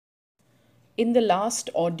In the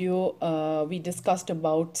last audio, we discussed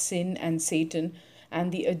about sin and Satan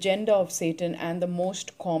and the agenda of Satan and the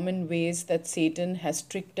most common ways that Satan has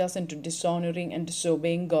tricked us into dishonoring and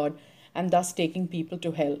disobeying God and thus taking people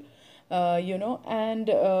to hell. And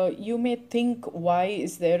you may think, why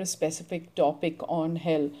is there a specific topic on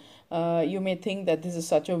hell? You may think that this is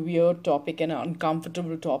such a weird topic and an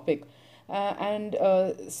uncomfortable topic. And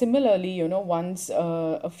similarly, once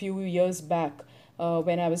a few years back,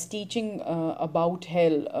 when I was teaching about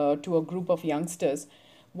hell to a group of youngsters,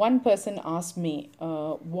 one person asked me,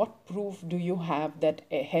 what proof do you have that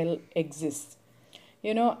a hell exists?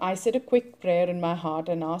 I said a quick prayer in my heart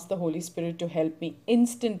and asked the Holy Spirit to help me.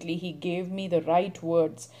 Instantly, He gave me the right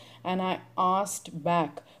words, and I asked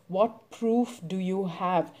back, what proof do you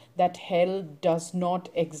have that hell does not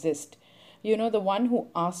exist? The one who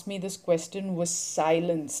asked me this question was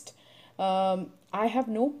silenced. I have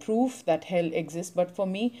no proof that hell exists, but for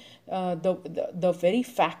me, the very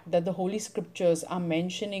fact that the Holy Scriptures are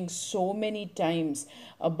mentioning so many times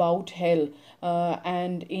about hell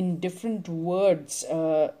and in different words,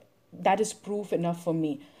 that is proof enough for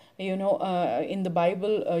me. In the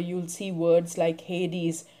Bible, you'll see words like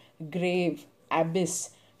Hades, grave, abyss,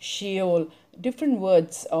 Sheol, different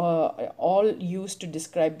words, all used to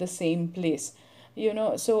describe the same place.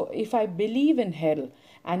 So if I believe in hell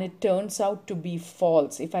and it turns out to be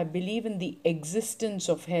false, if I believe in the existence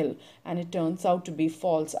of hell and it turns out to be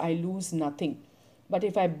false, I lose nothing. But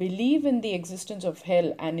if I believe in the existence of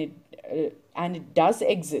hell and it does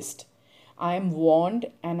exist, I am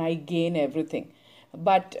warned and I gain everything.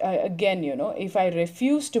 But again, if I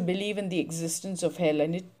refuse to believe in the existence of hell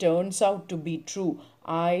and it turns out to be true,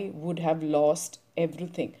 I would have lost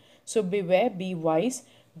everything. So beware, be wise,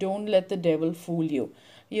 don't let the devil fool you.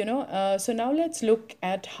 So now let's look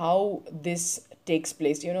at how this takes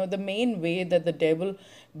place. The main way that the devil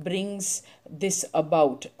brings this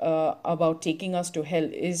about taking us to hell,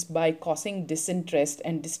 is by causing disinterest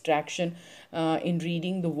and distraction in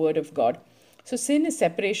reading the Word of God. So sin is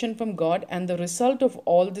separation from God, and the result of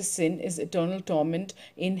all this sin is eternal torment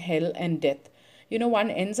in hell and death. One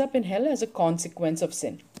ends up in hell as a consequence of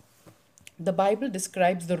sin. The Bible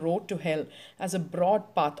describes the road to hell as a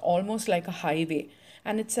broad path, almost like a highway,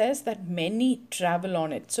 and it says that many travel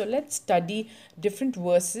on it. So let's study different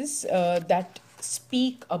verses that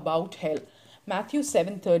speak about hell. Matthew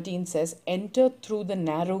 7:13 says, enter through the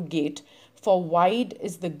narrow gate, for wide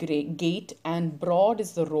is the gate and broad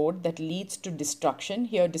is the road that leads to destruction.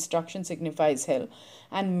 Here, destruction signifies hell,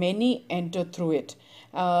 and many enter through it.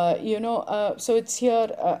 So it's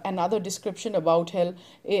here another description about hell.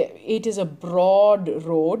 It is a broad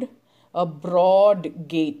road, a broad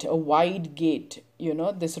gate, a wide gate,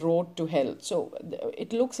 this road to hell. So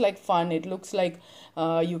it looks like fun. It looks like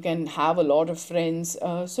you can have a lot of friends.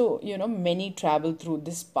 Many travel through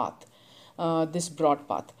this path, this broad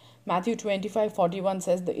path. Matthew 25:41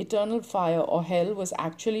 says the eternal fire or hell was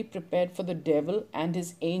actually prepared for the devil and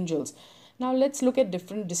his angels. Now let's look at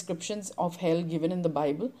different descriptions of hell given in the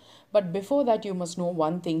Bible. But before that, you must know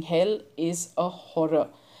one thing. Hell is a horror.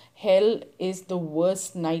 Hell is the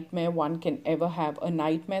worst nightmare one can ever have. A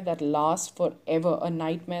nightmare that lasts forever. A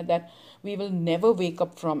nightmare that we will never wake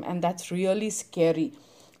up from. And that's really scary.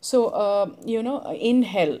 So, in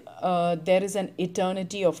hell, there is an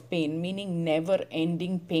eternity of pain, meaning never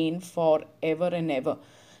ending pain forever and ever.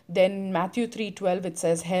 Then Matthew 3:12, it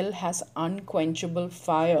says, hell has unquenchable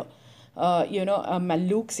fire.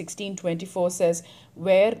 Luke 16:24 says,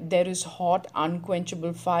 where there is hot,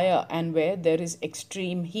 unquenchable fire and where there is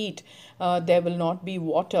extreme heat, there will not be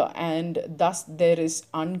water, and thus there is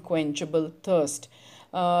unquenchable thirst.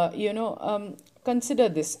 Consider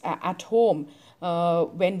this at home.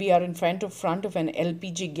 When we are in front of an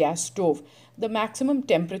LPG gas stove, the maximum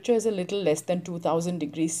temperature is a little less than 2000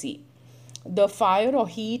 degrees C. The fire or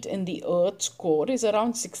heat in the earth's core is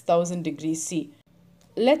around 6000 degrees C.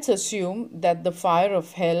 Let's assume that the fire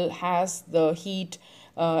of hell has the heat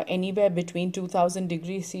anywhere between 2000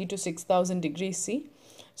 degrees C to 6000 degrees C.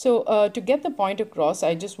 So to get the point across,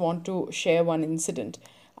 I just want to share one incident.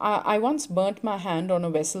 I once burnt my hand on a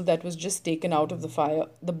vessel that was just taken out of the fire.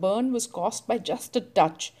 The burn was caused by just a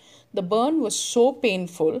touch. The burn was so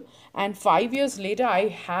painful, and 5 years later, I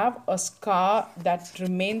have a scar that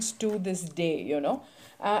remains to this day.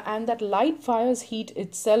 And that light fire's heat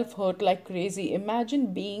itself hurt like crazy.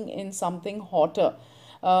 Imagine being in something hotter.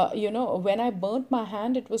 When I burnt my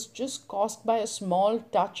hand, it was just caused by a small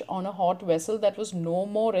touch on a hot vessel that was no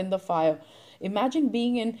more in the fire. Imagine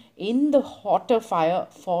being in the hotter fire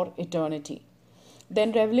for eternity.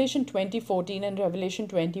 Then Revelation 20:14 and Revelation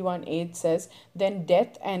 21:8 says, then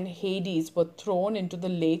death and Hades were thrown into the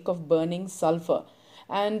lake of burning sulfur.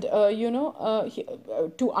 And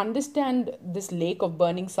to understand this lake of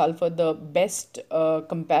burning sulfur, the best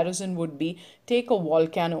comparison would be take a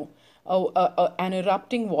volcano, an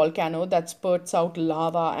erupting volcano that spurts out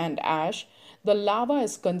lava and ash. The lava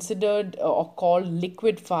is considered or called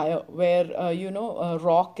liquid fire, where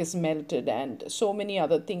rock is melted and so many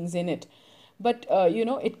other things in it. But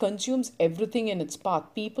it consumes everything in its path.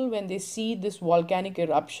 People, when they see this volcanic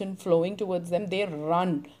eruption flowing towards them, they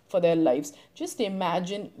run for their lives. Just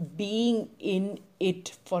imagine being in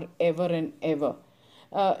it forever and ever.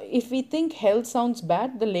 If we think hell sounds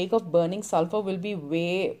bad, the lake of burning sulfur will be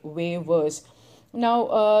way, way worse.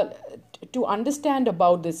 Now, to understand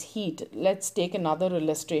about this heat, let's take another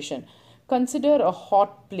illustration. Consider a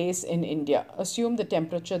hot place in India. Assume the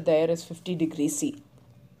temperature there is 50 degrees C.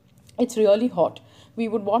 It's really hot. We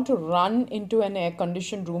would want to run into an air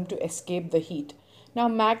conditioned room to escape the heat. Now,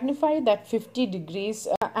 magnify that 50 degrees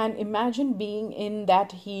and imagine being in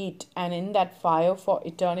that heat and in that fire for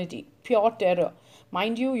eternity. Pure terror.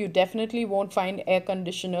 Mind you, you definitely won't find air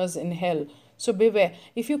conditioners in hell. So beware.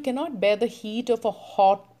 If you cannot bear the heat of a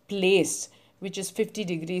hot place, which is 50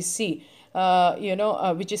 degrees C,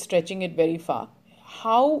 which is stretching it very far,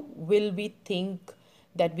 how will we think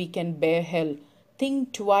that we can bear hell?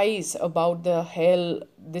 Think twice about the hell,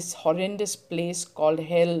 this horrendous place called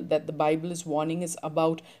hell that the Bible is warning us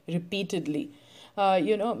about repeatedly.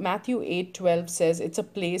 Matthew 8:12 says it's a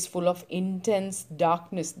place full of intense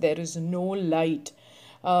darkness. There is no light.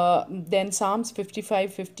 Then Psalms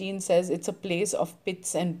 55:15 says it's a place of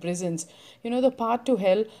pits and prisons. The path to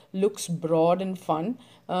hell looks broad and fun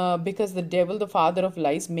because the devil, the father of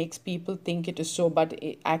lies, makes people think it is so. But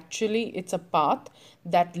actually, it's a path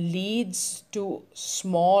that leads to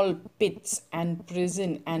small pits and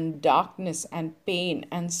prison and darkness and pain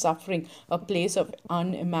and suffering, a place of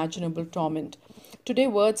unimaginable torment. Today,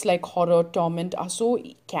 words like horror, torment are so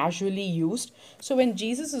casually used. So, when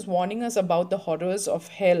Jesus is warning us about the horrors of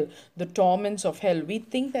hell, the torments of hell, we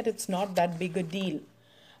think that it's not that big a deal.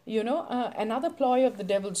 Another ploy of the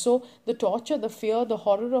devil. So, the torture, the fear, the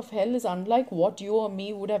horror of hell is unlike what you or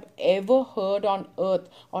me would have ever heard on earth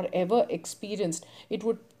or ever experienced. It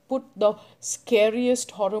would put the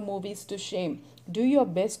scariest horror movies to shame. Do your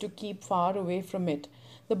best to keep far away from it.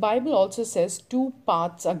 The Bible also says two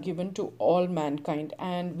paths are given to all mankind,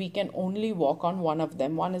 and we can only walk on one of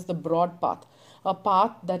them. One is the broad path, a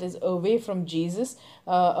path that is away from Jesus,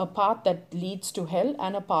 a path that leads to hell,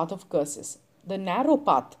 and a path of curses. The narrow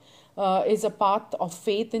path is a path of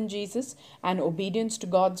faith in Jesus and obedience to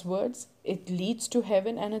God's words. It leads to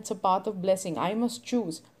heaven and it's a path of blessing. I must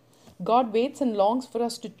choose. God waits and longs for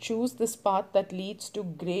us to choose this path that leads to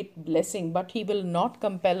great blessing, but He will not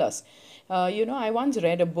compel us. I once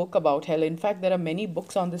read a book about hell. In fact, there are many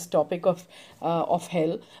books on this topic of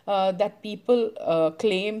hell that people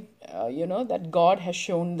claim, that God has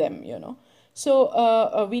shown them.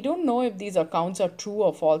 So we don't know if these accounts are true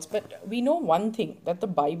or false, but we know one thing, that the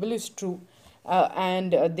Bible is true.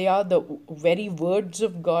 And they are the very words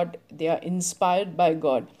of God. They are inspired by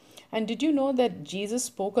God. And did you know that Jesus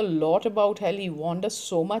spoke a lot about hell? He warned us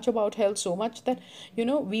so much about hell, so much that,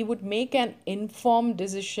 we would make an informed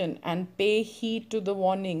decision and pay heed to the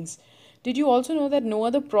warnings. Did you also know that no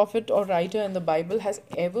other prophet or writer in the Bible has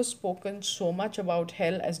ever spoken so much about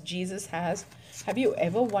hell as Jesus has? Have you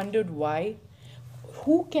ever wondered why?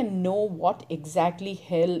 Who can know what exactly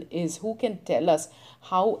hell is? Who can tell us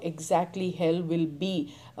how exactly hell will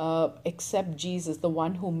be except Jesus, the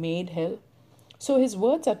one who made hell? So his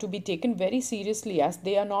words are to be taken very seriously, as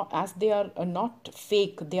they are not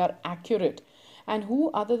fake, they are accurate. And who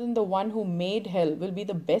other than the one who made hell will be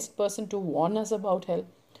the best person to warn us about hell?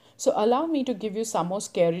 So allow me to give you some more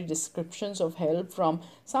scary descriptions of hell from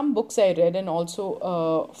some books I read and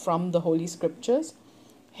also from the Holy Scriptures.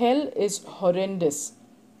 Hell is horrendous,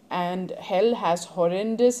 and hell has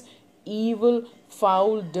horrendous, evil,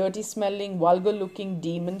 foul, dirty smelling, vulgar looking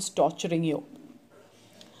demons torturing you.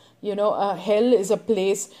 Hell is a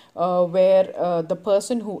place where the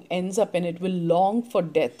person who ends up in it will long for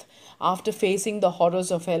death after facing the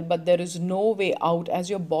horrors of hell, but there is no way out, as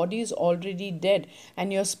your body is already dead,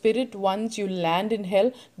 and your spirit, once you land in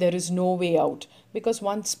hell, there is no way out, because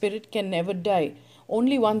one's spirit can never die.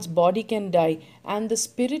 Only one's body can die, and the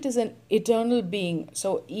spirit is an eternal being.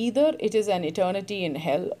 So either it is an eternity in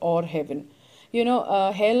hell or heaven.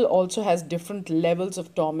 Hell also has different levels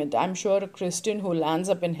of torment. I'm sure a Christian who lands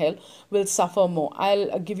up in hell will suffer more.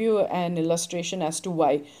 I'll give you an illustration as to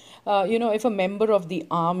why. If a member of the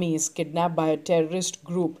army is kidnapped by a terrorist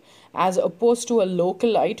group, as opposed to a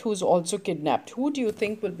localite who's also kidnapped, who do you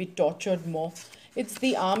think will be tortured more? It's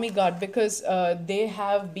the army guard, because they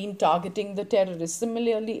have been targeting the terrorists.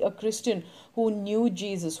 Similarly, a Christian who knew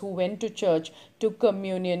Jesus, who went to church, took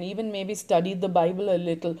communion, even maybe studied the Bible a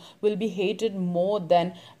little, will be hated more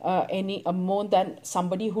than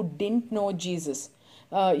somebody who didn't know Jesus.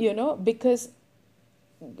 Because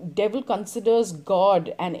devil considers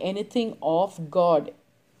God and anything of God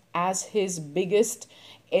as his biggest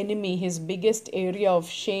enemy, his biggest area of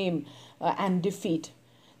shame and defeat.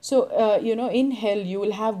 So, in hell, you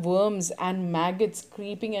will have worms and maggots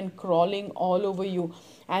creeping and crawling all over you.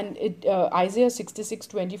 And Isaiah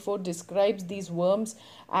 66:24 describes these worms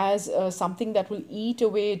as something that will eat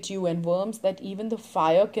away at you, and worms that even the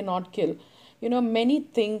fire cannot kill. Many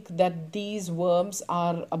think that these worms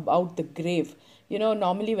are about the grave.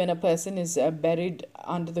 Normally when a person is buried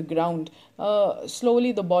under the ground,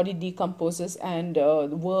 slowly the body decomposes and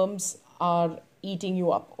worms are eating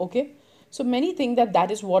you up. Okay, so many think that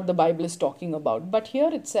that is what the Bible is talking about, but here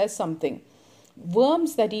it says something: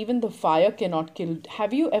 worms that even the fire cannot kill.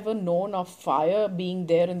 Have you ever known of fire being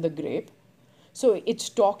there in the grave? So it's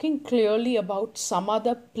talking clearly about some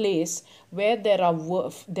other place where there are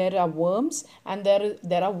worms, and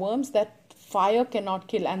there are worms that fire cannot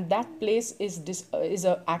kill, and that place is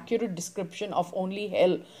a accurate description of only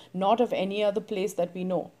hell, not of any other place that we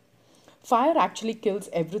know. Fire actually kills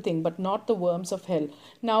everything, but not the worms of hell.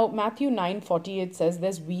 Now, Matthew 9:48 says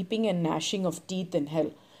there's weeping and gnashing of teeth in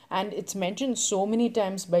hell. And it's mentioned so many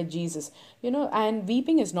times by Jesus. And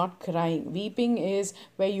weeping is not crying. Weeping is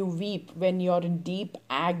where you weep when you're in deep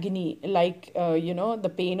agony, like,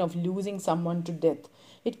 the pain of losing someone to death.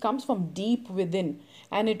 It comes from deep within,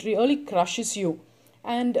 and it really crushes you.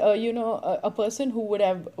 And a person who would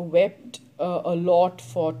have wept a lot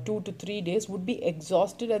for 2 to 3 days would be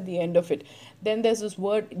exhausted at the end of it. Then there's this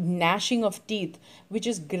word gnashing of teeth, which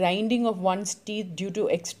is grinding of one's teeth due to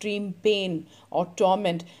extreme pain or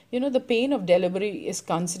torment. The pain of delivery is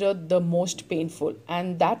considered the most painful,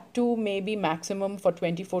 and that too may be maximum for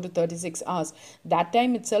 24 to 36 hours. That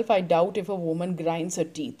time itself, I doubt if a woman grinds her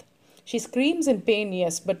teeth. She screams in pain,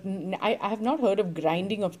 yes, but I have not heard of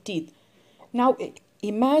grinding of teeth. Now,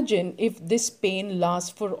 imagine if this pain lasts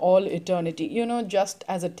for all eternity. Just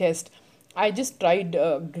as a test, I just tried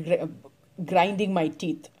grinding my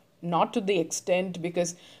teeth. Not to the extent,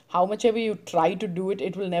 because how much ever you try to do it,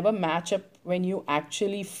 it will never match up when you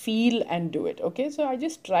actually feel and do it. Okay, so I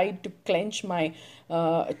just tried to clench my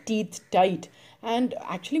teeth tight, and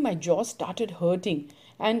actually my jaw started hurting.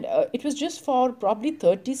 And it was just for probably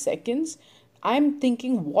 30 seconds. I'm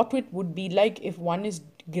thinking what it would be like if one is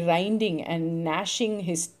grinding and gnashing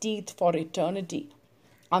his teeth for eternity.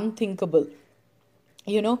 Unthinkable.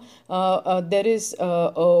 There is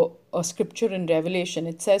a scripture in Revelation.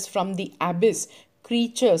 It says, from the abyss,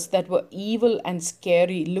 creatures that were evil and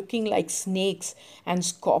scary, looking like snakes and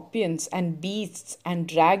scorpions and beasts and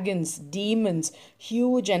dragons, demons,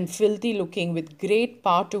 huge and filthy looking, with great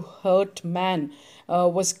power to hurt man,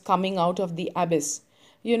 was coming out of the abyss.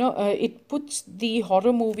 It puts the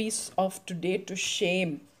horror movies of today to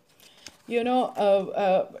shame.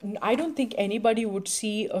 I don't think anybody would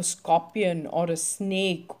see a scorpion or a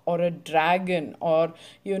snake or a dragon or,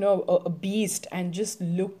 a beast and just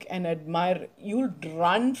look and admire. You'll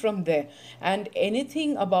run from there. And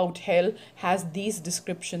anything about hell has these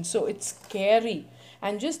descriptions. So it's scary.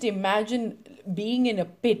 And just imagine being in a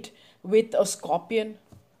pit with a scorpion,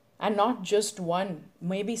 and not just one,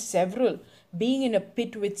 maybe several, being in a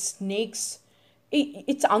pit with snakes.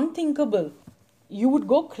 It's unthinkable. You would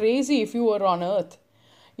go crazy if you were on earth.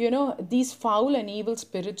 These foul and evil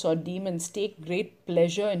spirits or demons take great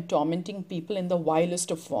pleasure in tormenting people in the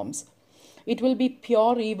vilest of forms. It will be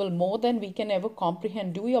pure evil, more than we can ever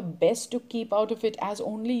comprehend. Do your best to keep out of it, as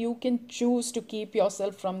only you can choose to keep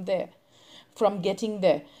yourself from there, from getting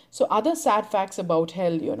there. So, other sad facts about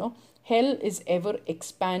hell. Hell is ever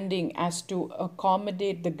expanding as to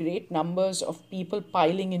accommodate the great numbers of people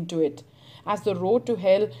piling into it. As the road to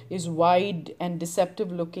hell is wide and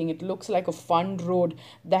deceptive looking, it looks like a fun road,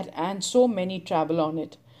 and so many travel on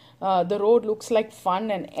it. The road looks like fun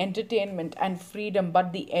and entertainment and freedom,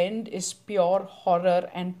 but the end is pure horror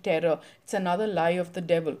and terror. It's another lie of the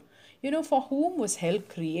devil. For whom was hell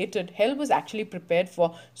created? Hell was actually prepared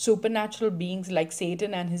for supernatural beings like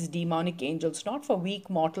Satan and his demonic angels, not for weak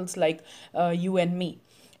mortals like you and me.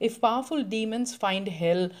 If powerful demons find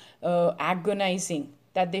hell agonizing,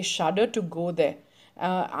 that they shudder to go there.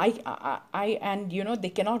 And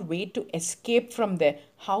they cannot wait to escape from there.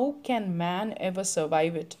 How can man ever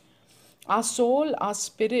survive it? Our soul, our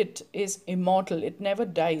spirit is immortal. It never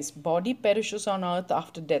dies. Body perishes on earth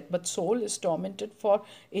after death, but soul is tormented for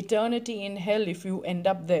eternity in hell if you end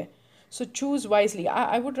up there. So choose wisely.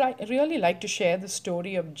 I would really like to share the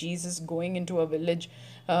story of Jesus going into a village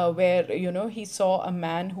where, he saw a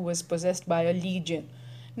man who was possessed by a legion.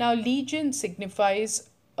 Now, legion signifies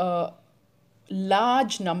a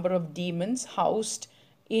large number of demons housed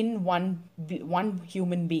in one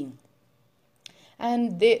human being.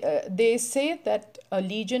 And they say that a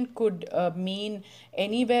legion could mean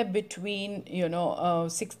anywhere between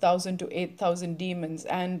 6,000 to 8,000 demons,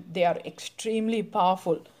 and they are extremely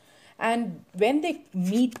powerful. And when they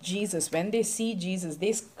meet Jesus, when they see Jesus,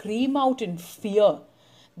 they scream out in fear.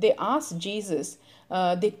 They ask Jesus,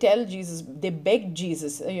 they tell Jesus, they beg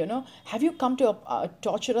Jesus, have you come to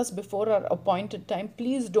torture us before our appointed time?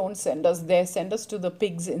 Please don't send us there, send us to the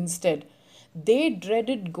pigs instead. They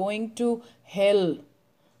dreaded going to hell,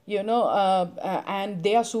 and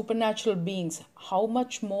they are supernatural beings. How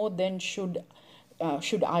much more then should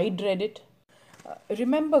I dread it?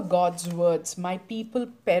 Remember God's words, my people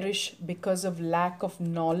perish because of lack of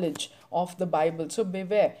knowledge of the Bible. So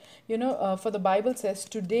beware. For the Bible says,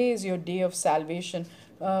 today is your day of salvation.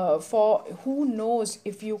 For who knows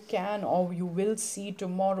if you can or you will see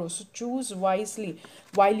tomorrow. So choose wisely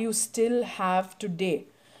while you still have today.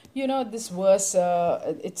 This verse,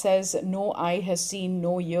 it says, no eye has seen,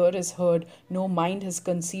 no ear has heard, no mind has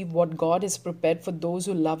conceived what God has prepared for those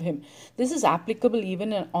who love him. This is applicable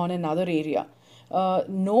even on another area.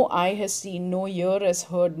 No eye has seen, no ear has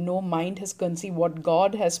heard, no mind has conceived what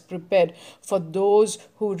God has prepared for those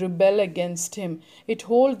who rebel against him. It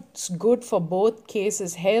holds good for both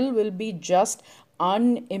cases. Hell will be just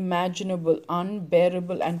unimaginable,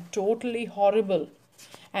 unbearable, and totally horrible.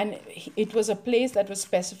 And it was a place that was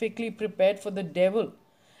specifically prepared for the devil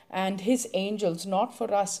and his angels, not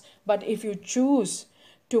for us. But if you choose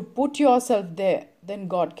to put yourself there, then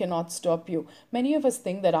God cannot stop you. Many of us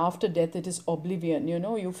think that after death it is oblivion,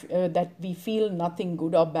 that we feel nothing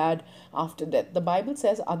good or bad after death. The Bible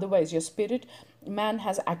says otherwise. Your spirit man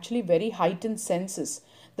has actually very heightened senses.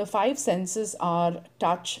 The five senses are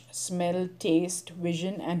touch, smell, taste,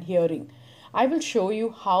 vision, and hearing. I will show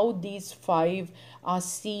you how these five are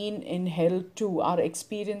seen in hell too, are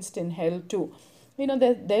experienced in hell too.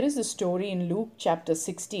 There is a story in Luke chapter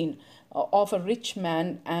 16 of a rich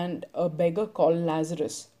man and a beggar called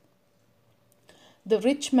Lazarus. The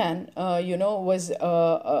rich man, was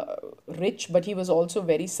rich, but he was also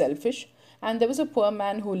very selfish. And there was a poor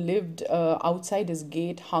man who lived outside his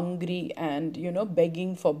gate, hungry and,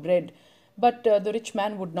 begging for bread. But the rich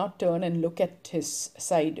man would not turn and look at his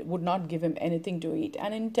side, would not give him anything to eat.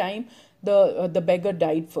 And in time, the beggar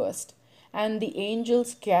died first. And the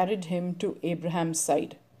angels carried him to Abraham's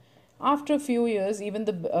side. After a few years, even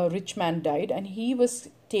the rich man died, and he was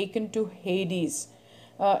taken to Hades.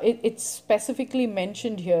 It's specifically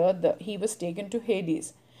mentioned here that he was taken to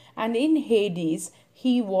Hades. And in Hades,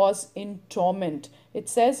 he was in torment. It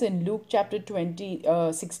says in Luke chapter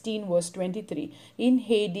 16, verse 23, in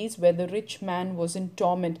Hades, where the rich man was in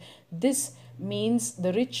torment. This means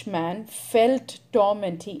the rich man felt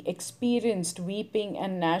torment. He experienced weeping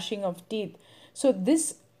and gnashing of teeth. So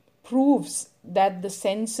this proves that the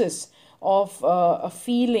senses of a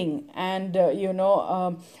feeling and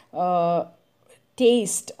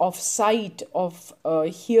taste, of sight, of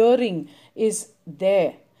hearing is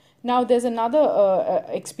there. Now there's another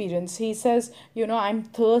experience. He says, I'm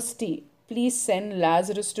thirsty. Please send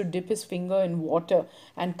Lazarus to dip his finger in water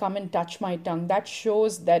and come and touch my tongue. That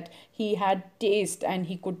shows that he had taste and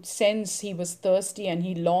he could sense he was thirsty and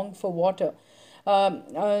he longed for water.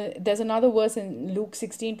 There's another verse in Luke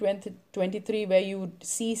 16:23 where you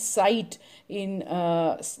see sight in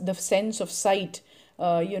the sense of sight.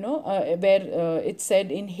 Where it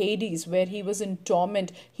said in Hades, where he was in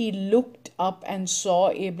torment, he looked up and saw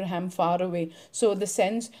Abraham far away. So the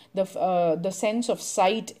sense of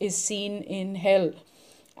sight is seen in hell.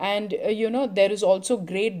 And there is also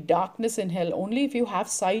great darkness in hell. Only if you have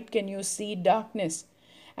sight can you see darkness.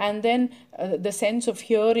 And then the sense of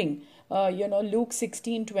hearing. Luke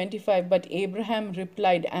 16:25, but Abraham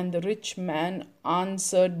replied, and the rich man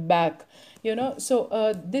answered back.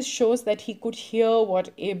 So this shows that he could hear what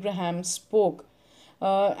Abraham spoke.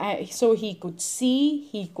 So he could see,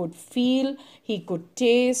 he could feel, he could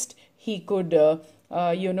taste, he could,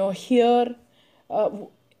 hear.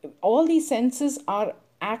 All these senses are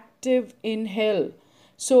active in hell.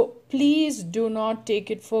 So please do not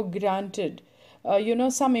take it for granted.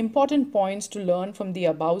 some important points to learn from the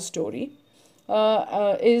above story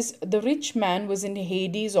is the rich man was in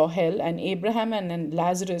Hades or hell, and Abraham and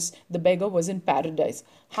Lazarus, the beggar, was in paradise.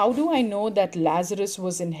 How do I know that Lazarus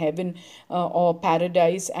was in heaven or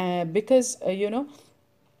paradise? Because,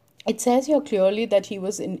 it says here clearly that he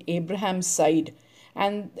was in Abraham's side.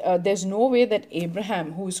 And there's no way that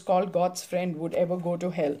Abraham, who is called God's friend, would ever go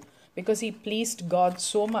to hell because he pleased God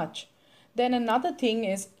so much. Then another thing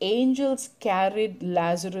is angels carried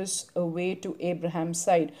Lazarus away to Abraham's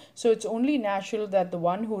side. So it's only natural that the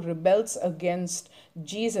one who rebels against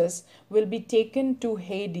Jesus will be taken to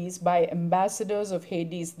Hades by ambassadors of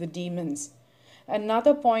Hades, the demons.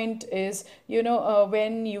 Another point is,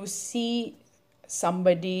 when you see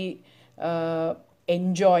somebody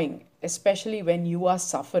enjoying, especially when you are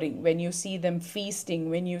suffering, when you see them feasting,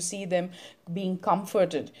 when you see them being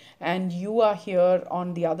comforted, and you are here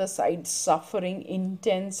on the other side suffering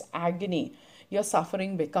intense agony, your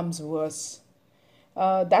suffering becomes worse.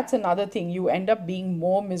 That's another thing. You end up being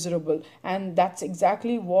more miserable. And that's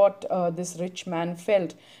exactly what this rich man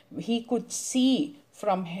felt. He could see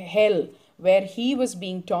from hell where he was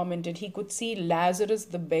being tormented, he could see Lazarus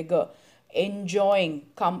the beggar enjoying,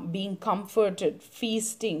 being comforted,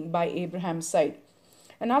 feasting by Abraham's side.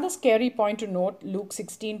 Another scary point to note, Luke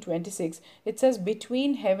 16:26, it says,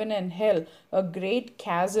 between heaven and hell, a great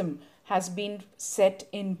chasm has been set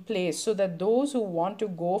in place so that those who want to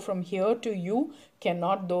go from here to you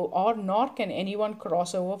cannot go, or nor can anyone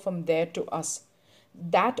cross over from there to us.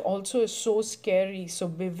 That also is so scary. So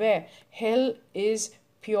beware. Hell is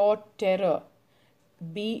pure terror.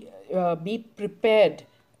 Be prepared.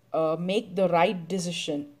 Make the right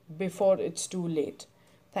decision before it's too late.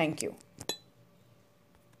 Thank you.